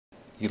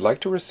you'd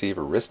like to receive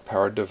a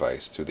wrist-powered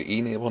device through the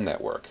e-NABLE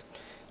network,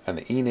 and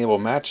the e-NABLE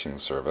matching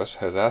service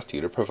has asked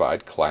you to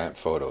provide client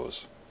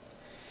photos.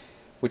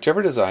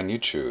 Whichever design you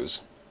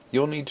choose,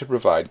 you'll need to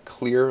provide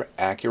clear,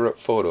 accurate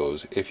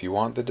photos if you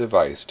want the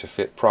device to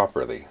fit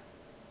properly.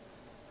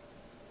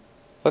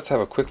 Let's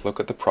have a quick look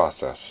at the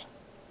process.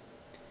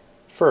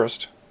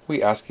 First,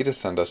 we ask you to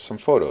send us some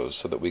photos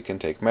so that we can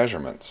take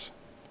measurements.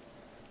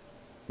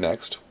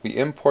 Next, we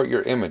import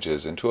your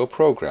images into a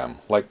program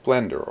like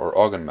Blender or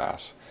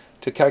OrganMass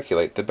to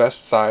calculate the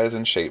best size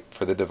and shape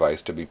for the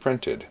device to be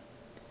printed.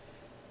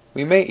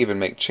 We may even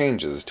make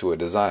changes to a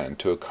design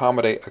to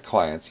accommodate a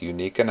client's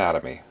unique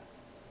anatomy.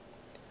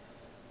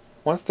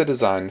 Once the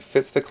design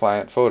fits the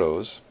client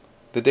photos,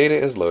 the data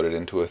is loaded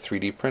into a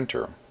 3D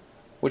printer,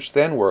 which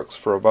then works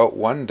for about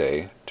 1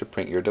 day to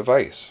print your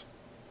device.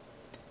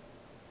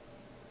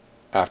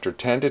 After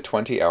 10 to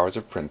 20 hours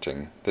of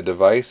printing, the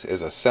device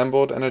is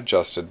assembled and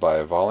adjusted by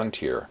a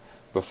volunteer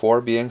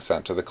before being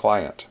sent to the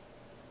client.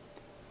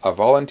 A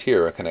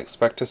volunteer can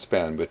expect to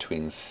spend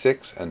between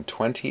 6 and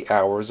 20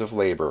 hours of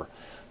labor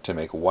to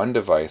make one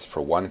device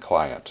for one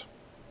client.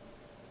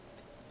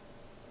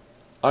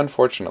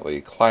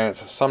 Unfortunately,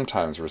 clients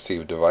sometimes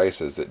receive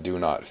devices that do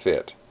not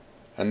fit,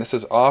 and this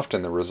is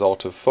often the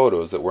result of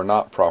photos that were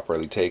not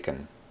properly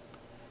taken.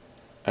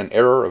 An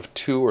error of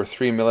 2 or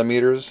 3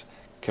 millimeters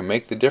can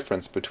make the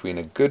difference between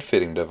a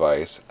good-fitting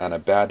device and a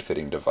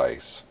bad-fitting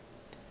device.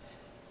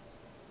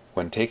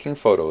 When taking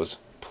photos,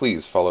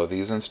 please follow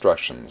these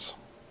instructions.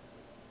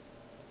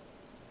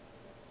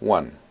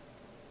 1.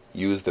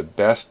 Use the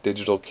best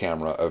digital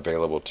camera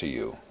available to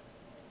you.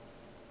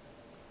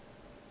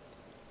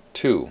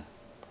 2.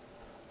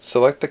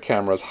 Select the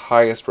camera's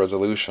highest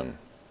resolution.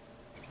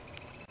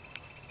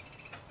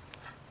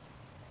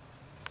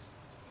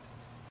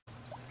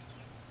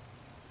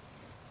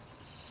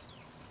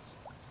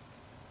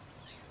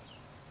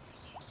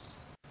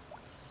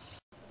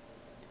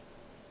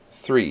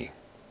 3.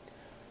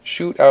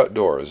 Shoot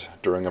outdoors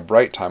during a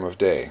bright time of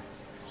day.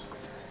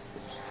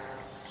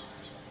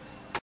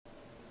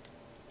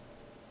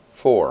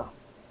 4.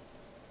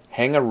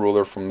 Hang a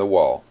ruler from the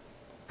wall.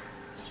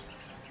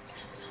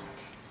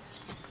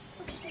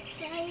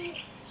 5.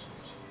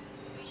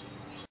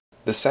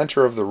 The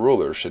center of the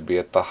ruler should be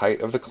at the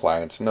height of the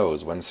client's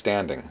nose when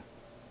standing.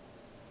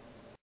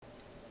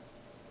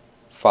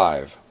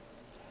 5.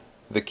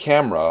 The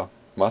camera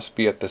must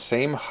be at the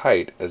same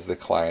height as the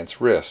client's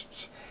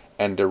wrists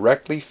and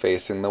directly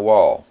facing the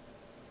wall.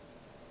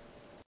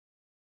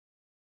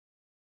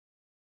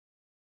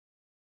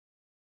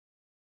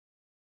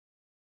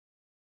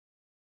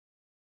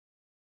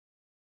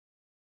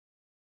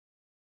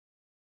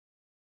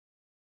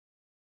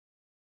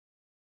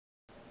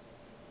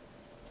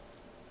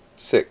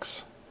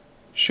 6.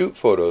 Shoot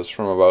photos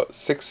from about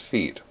 6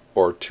 feet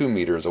or 2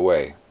 meters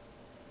away.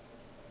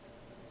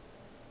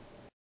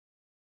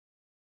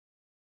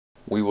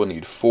 We will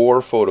need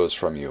 4 photos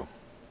from you.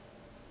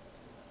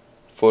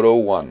 Photo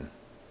 1.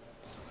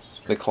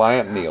 The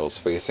client kneels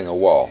facing a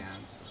wall.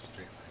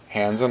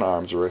 Hands and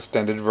arms are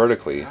extended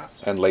vertically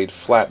and laid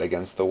flat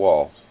against the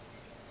wall.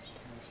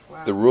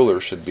 The ruler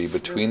should be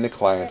between the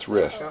client's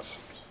wrists.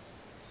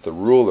 The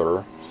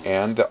ruler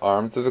and the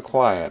arms of the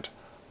client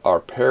are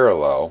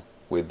parallel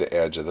with the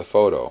edge of the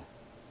photo.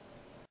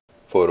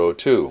 Photo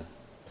 2.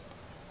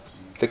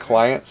 The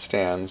client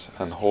stands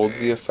and holds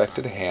the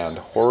affected hand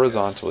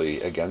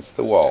horizontally against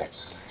the wall,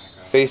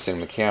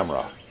 facing the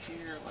camera.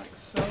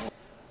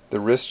 The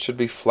wrist should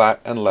be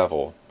flat and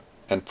level,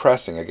 and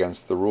pressing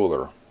against the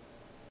ruler.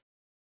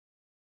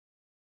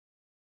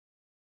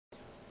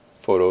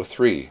 Photo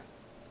 3.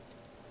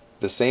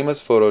 The same as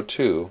Photo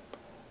 2,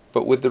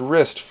 but with the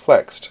wrist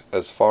flexed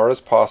as far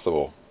as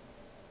possible.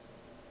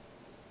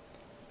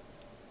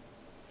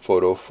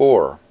 Photo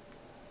 4.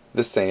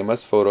 The same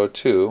as Photo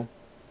 2,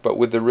 but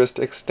with the wrist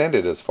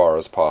extended as far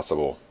as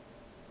possible.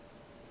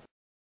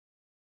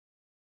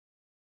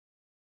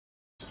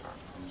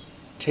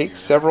 Take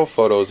several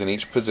photos in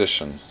each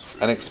position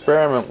and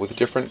experiment with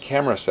different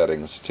camera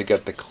settings to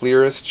get the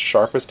clearest,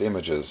 sharpest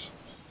images.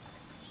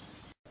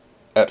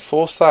 At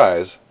full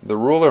size, the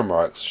ruler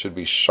marks should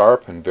be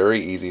sharp and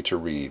very easy to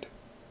read.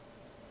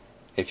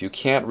 If you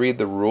can't read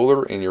the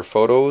ruler in your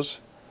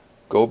photos,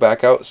 go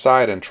back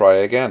outside and try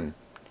again,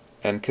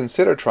 and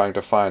consider trying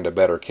to find a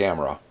better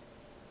camera.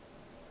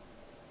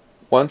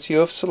 Once you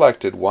have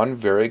selected one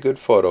very good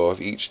photo of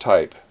each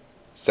type,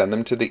 send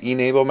them to the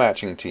e-NABLE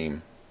matching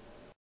team.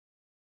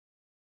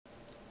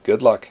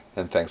 Good luck,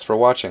 and thanks for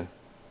watching.